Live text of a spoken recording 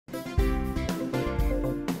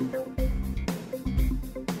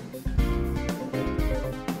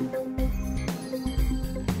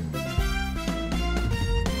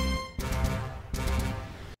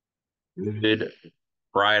Good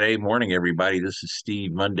Friday morning, everybody. This is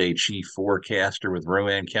Steve, Monday Chief Forecaster with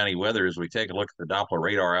Rowan County Weather. As we take a look at the Doppler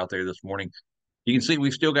radar out there this morning, you can see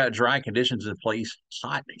we've still got dry conditions in place,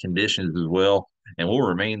 hot conditions as well, and will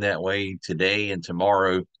remain that way today and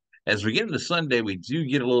tomorrow. As we get into Sunday, we do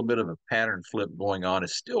get a little bit of a pattern flip going on.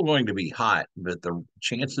 It's still going to be hot, but the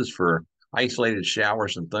chances for isolated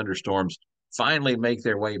showers and thunderstorms finally make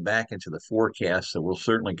their way back into the forecast. So we'll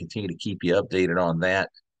certainly continue to keep you updated on that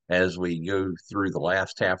as we go through the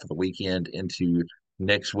last half of the weekend into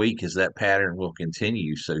next week, as that pattern will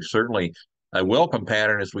continue. So certainly a welcome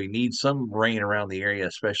pattern, as we need some rain around the area,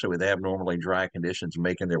 especially with abnormally dry conditions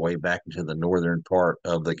making their way back into the northern part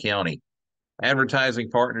of the county. Advertising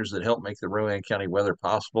partners that help make the Rowan County weather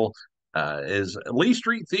possible is Lee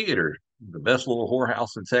Street Theater. The best little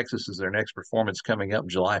whorehouse in Texas is their next performance coming up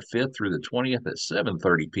July 5th through the 20th at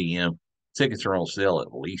 7:30 p.m. Tickets are on sale at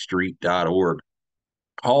leestreet.org.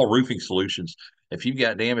 Hall Roofing Solutions. If you've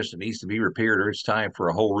got damage that needs to be repaired or it's time for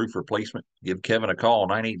a whole roof replacement, give Kevin a call,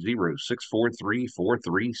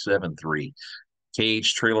 980-643-4373.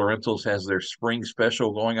 KH Trailer Rentals has their spring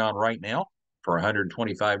special going on right now. For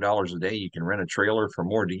 $125 a day, you can rent a trailer. For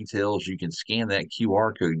more details, you can scan that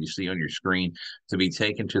QR code you see on your screen to be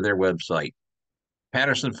taken to their website.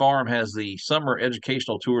 Patterson Farm has the summer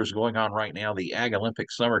educational tours going on right now. The Ag Olympic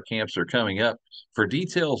summer camps are coming up. For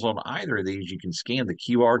details on either of these, you can scan the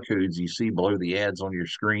QR codes you see below the ads on your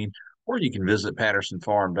screen, or you can visit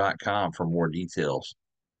pattersonfarm.com for more details.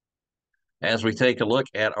 As we take a look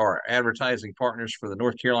at our advertising partners for the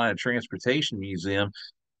North Carolina Transportation Museum,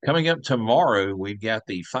 coming up tomorrow, we've got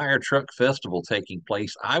the Fire Truck Festival taking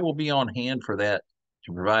place. I will be on hand for that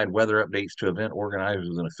to provide weather updates to event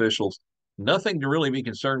organizers and officials. Nothing to really be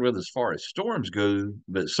concerned with as far as storms go,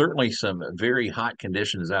 but certainly some very hot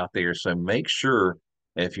conditions out there. So make sure,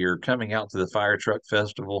 if you're coming out to the Fire Truck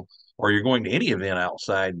Festival or you're going to any event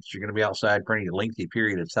outside, that you're going to be outside for any lengthy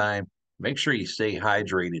period of time, make sure you stay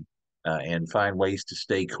hydrated and find ways to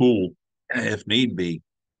stay cool if need be.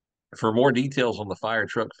 For more details on the Fire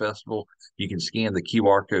Truck Festival, you can scan the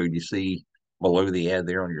QR code you see below the ad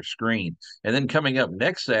there on your screen. And then coming up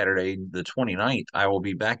next Saturday, the 29th, I will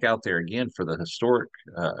be back out there again for the historic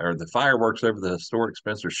or the fireworks over the historic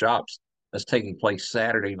Spencer Shops. That's taking place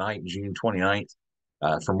Saturday night, June 29th.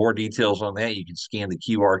 For more details on that, you can scan the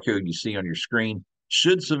QR code you see on your screen.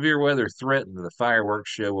 Should severe weather threaten, the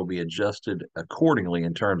fireworks show will be adjusted accordingly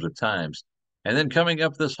in terms of times. And then coming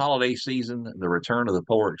up this holiday season, the return of the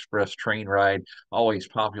Polar Express train ride, always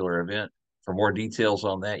popular event. For more details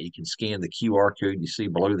on that, you can scan the QR code you see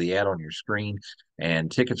below the ad on your screen, and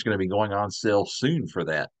tickets are going to be going on sale soon for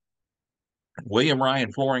that. William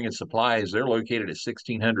Ryan Flooring and Supplies, they're located at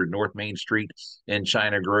 1600 North Main Street in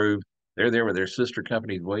China Grove. They're there with their sister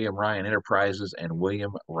companies, William Ryan Enterprises and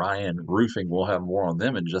William Ryan Roofing. We'll have more on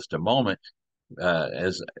them in just a moment.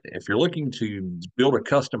 As if you're looking to build a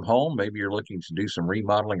custom home, maybe you're looking to do some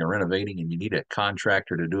remodeling or renovating and you need a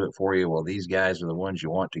contractor to do it for you, well, these guys are the ones you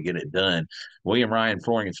want to get it done. William Ryan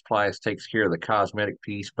Flooring and Supplies takes care of the cosmetic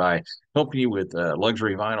piece by helping you with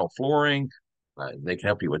luxury vinyl flooring. They can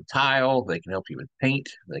help you with tile, they can help you with paint,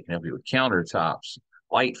 they can help you with countertops,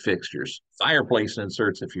 light fixtures, fireplace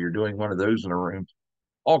inserts if you're doing one of those in a room.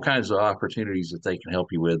 All kinds of opportunities that they can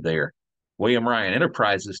help you with there. William Ryan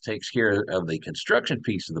Enterprises takes care of the construction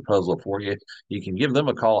piece of the puzzle for you. You can give them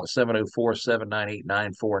a call at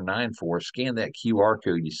 704-798-9494. Scan that QR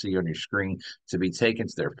code you see on your screen to be taken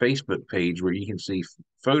to their Facebook page, where you can see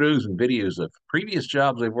photos and videos of previous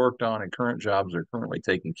jobs they've worked on and current jobs they're currently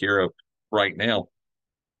taking care of right now.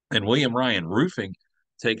 And William Ryan Roofing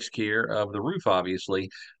takes care of the roof, obviously.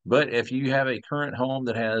 But if you have a current home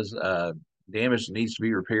that has damage that needs to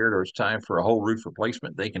be repaired, or it's time for a whole roof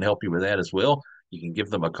replacement, they can help you with that as well. You can give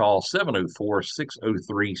them a call,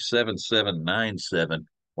 704-603-7797,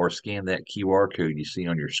 or scan that QR code you see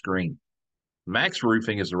on your screen. Max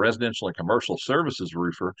Roofing is a residential and commercial services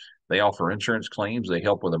roofer. They offer insurance claims. They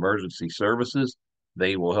help with emergency services.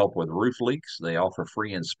 They will help with roof leaks. They offer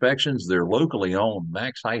free inspections. They're locally owned.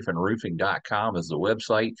 max-roofing.com is the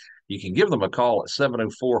website. You can give them a call at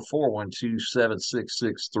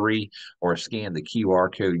 704-412-7663, or scan the QR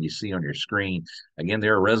code you see on your screen. Again,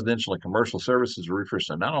 they're a residential and commercial services roofer,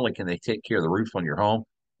 so not only can they take care of the roof on your home,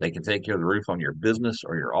 they can take care of the roof on your business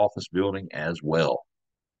or your office building as well.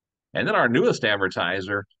 And then our newest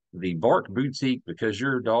advertiser, the Bark Boutique, because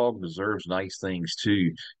your dog deserves nice things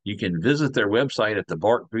too. You can visit their website at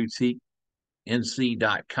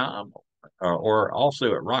thebarkboutiquenc.com, or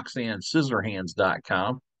also at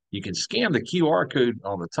roxannescissorhands.com. You can scan the QR code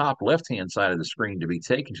on the top left-hand side of the screen to be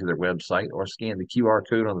taken to their website, or scan the QR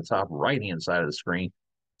code on the top right-hand side of the screen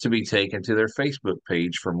to be taken to their Facebook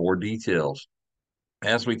page for more details.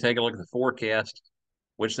 As we take a look at the forecast,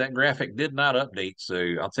 which that graphic did not update.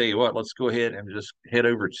 So I'll tell you what, let's go ahead and just head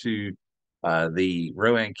over to the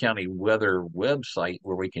Rowan County weather website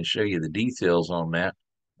where we can show you the details on that.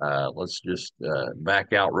 Let's just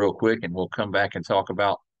back out real quick and we'll come back and talk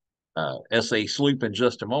about SA Sloop in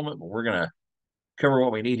just a moment, but we're going to cover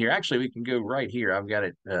what we need here. Actually, we can go right here. I've got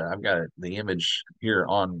it. The image here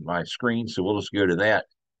on my screen, so we'll just go to that.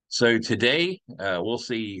 So today we'll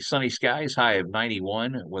see sunny skies, high of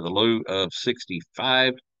 91 with a low of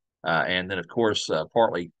 65, and then of course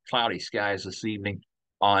partly cloudy skies this evening.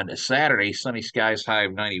 On Saturday, sunny skies, high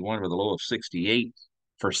of 91 with a low of 68.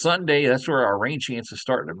 For Sunday, that's where our rain chances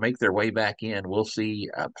starting to make their way back in. We'll see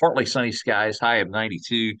partly sunny skies, high of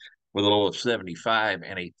 92 with a low of 75,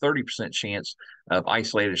 and a 30% chance of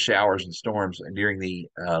isolated showers and storms during the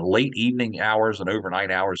late evening hours and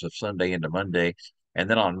overnight hours of Sunday into Monday. And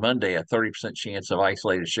then on Monday, a 30% chance of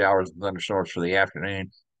isolated showers and thunderstorms for the afternoon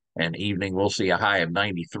and evening. We'll see a high of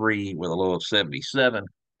 93 with a low of 77.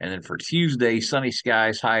 And then for Tuesday, sunny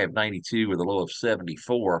skies, high of 92 with a low of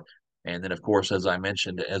 74. And then, of course, as I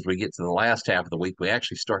mentioned, as we get to the last half of the week, we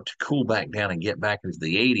actually start to cool back down and get back into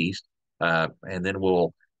the 80s. And then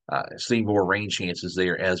we'll see more rain chances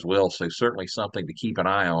there as well. So certainly something to keep an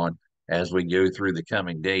eye on as we go through the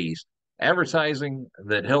coming days. Advertising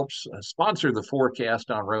that helps sponsor the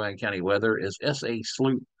forecast on Rowan County weather is SA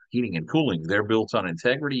Sloop Heating and Cooling. They're built on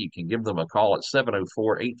integrity. You can give them a call at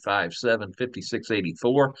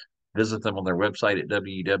 704-857-5684. Visit them on their website at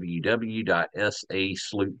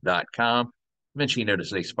www.sasloop.com. Mention you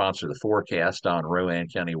notice they sponsor the forecast on Rowan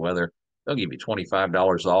County weather. They'll give you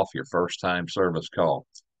 $25 off your first time service call.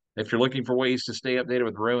 If you're looking for ways to stay updated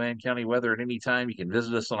with Rowan County weather at any time, you can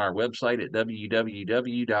visit us on our website at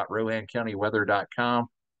www.rowancountyweather.com.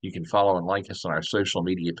 You can follow and like us on our social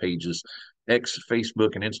media pages, X,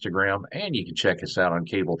 Facebook, and Instagram, and you can check us out on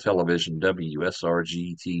cable television,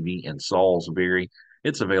 WSRG TV in Salisbury.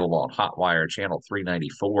 It's available on Hotwire Channel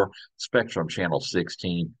 394, Spectrum Channel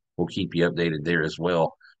 16. We'll keep you updated there as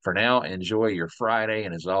well. For now, enjoy your Friday,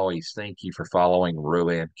 and as always, thank you for following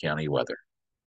Rowan County weather.